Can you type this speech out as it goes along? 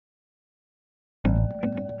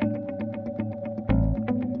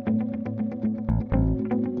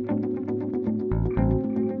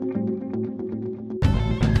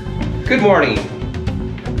Good morning.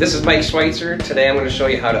 This is Mike Schweitzer. Today I'm going to show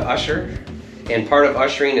you how to usher. And part of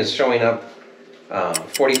ushering is showing up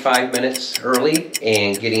 45 minutes early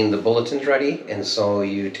and getting the bulletins ready. And so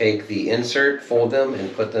you take the insert, fold them,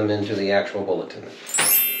 and put them into the actual bulletin.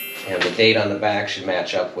 And the date on the back should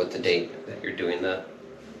match up with the date that you're doing the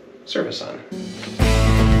service on.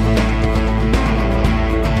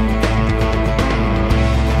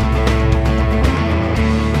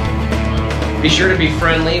 Be sure to be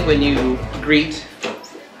friendly when you greet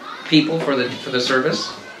people for the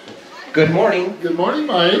service. Good morning. Good morning,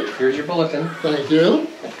 Mike. Here's your bulletin. Thank you.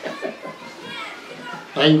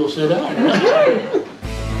 I can go sit down.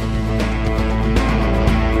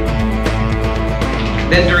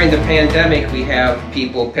 Then during the pandemic, we have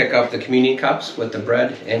people pick up the communion cups with the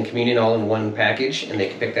bread and communion all in one package, and they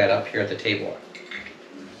can pick that up here at the table.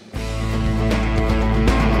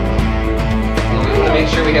 Make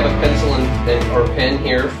sure we have a pencil or pen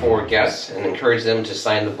here for guests and encourage them to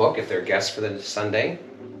sign the book if they're guests for the Sunday.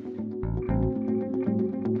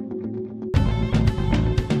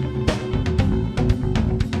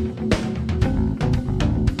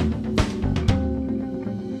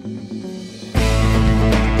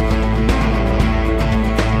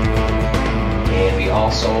 And we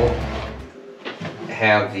also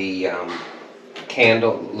have the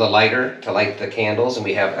the lighter to light the candles, and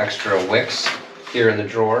we have extra wicks here in the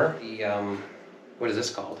drawer. What is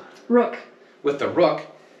this called? Rook. With the rook,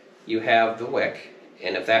 you have the wick,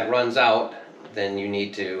 and if that runs out, then you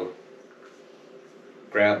need to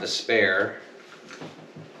grab the spare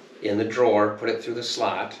in the drawer, put it through the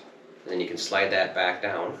slot, and then you can slide that back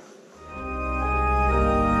down.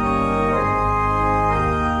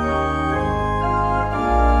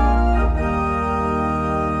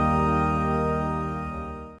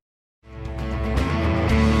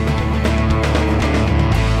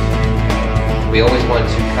 We always want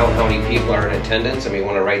to count how many people are in attendance, and we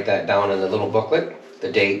want to write that down in the little booklet, the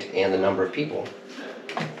date and the number of people.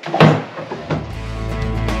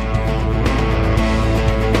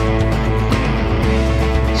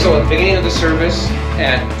 So at the beginning of the service,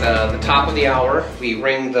 at the top of the hour, we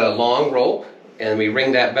ring the long rope, and we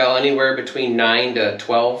ring that bell anywhere between 9 to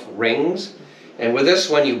 12 rings. And with this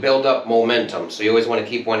one, you build up momentum. So you always want to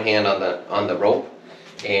keep one hand on the rope.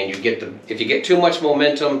 And if you get too much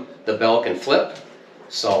momentum, the bell can flip,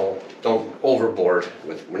 so don't overboard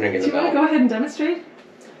with ringing the bell. Do you want to go ahead and demonstrate?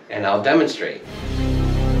 And I'll demonstrate.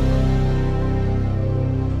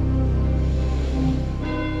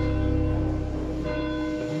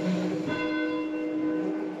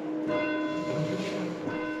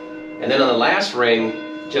 And then on the last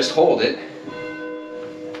ring, just hold it,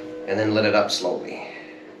 and then let it up slowly.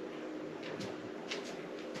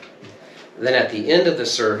 Then at the end of the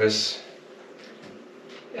service,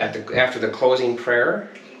 after the closing prayer,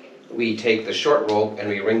 we take the short rope and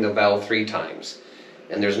we ring the bell 3 times.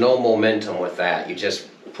 And there's no momentum with that. You just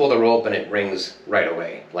pull the rope and it rings right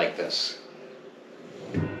away, like this.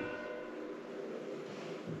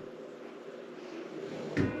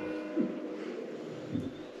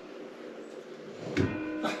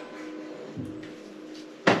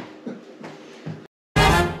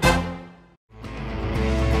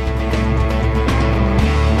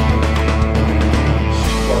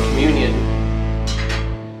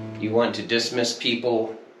 You want to dismiss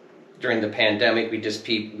people. During the pandemic, we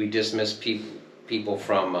dismiss people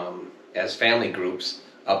from as family groups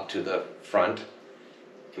up to the front,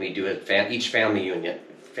 and we do it each family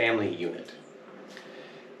unit.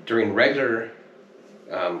 During regular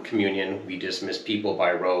communion, we dismiss people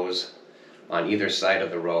by rows on either side of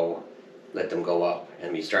the row, let them go up,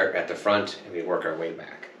 and we start at the front and we work our way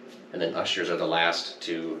back. And then ushers are the last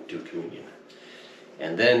to do communion.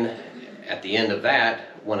 And then at the end of that,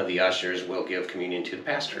 one of the ushers will give communion to the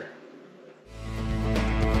pastor.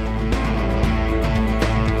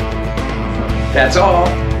 That's all.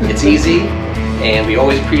 It's easy, and we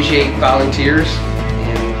always appreciate volunteers,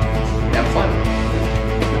 and have fun.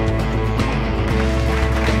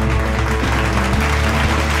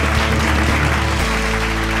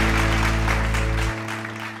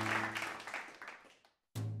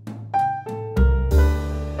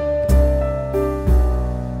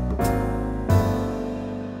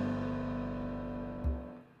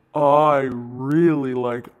 I really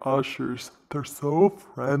like ushers. They're so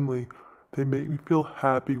friendly. They make me feel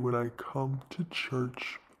happy when I come to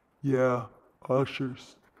church. Yeah,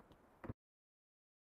 ushers.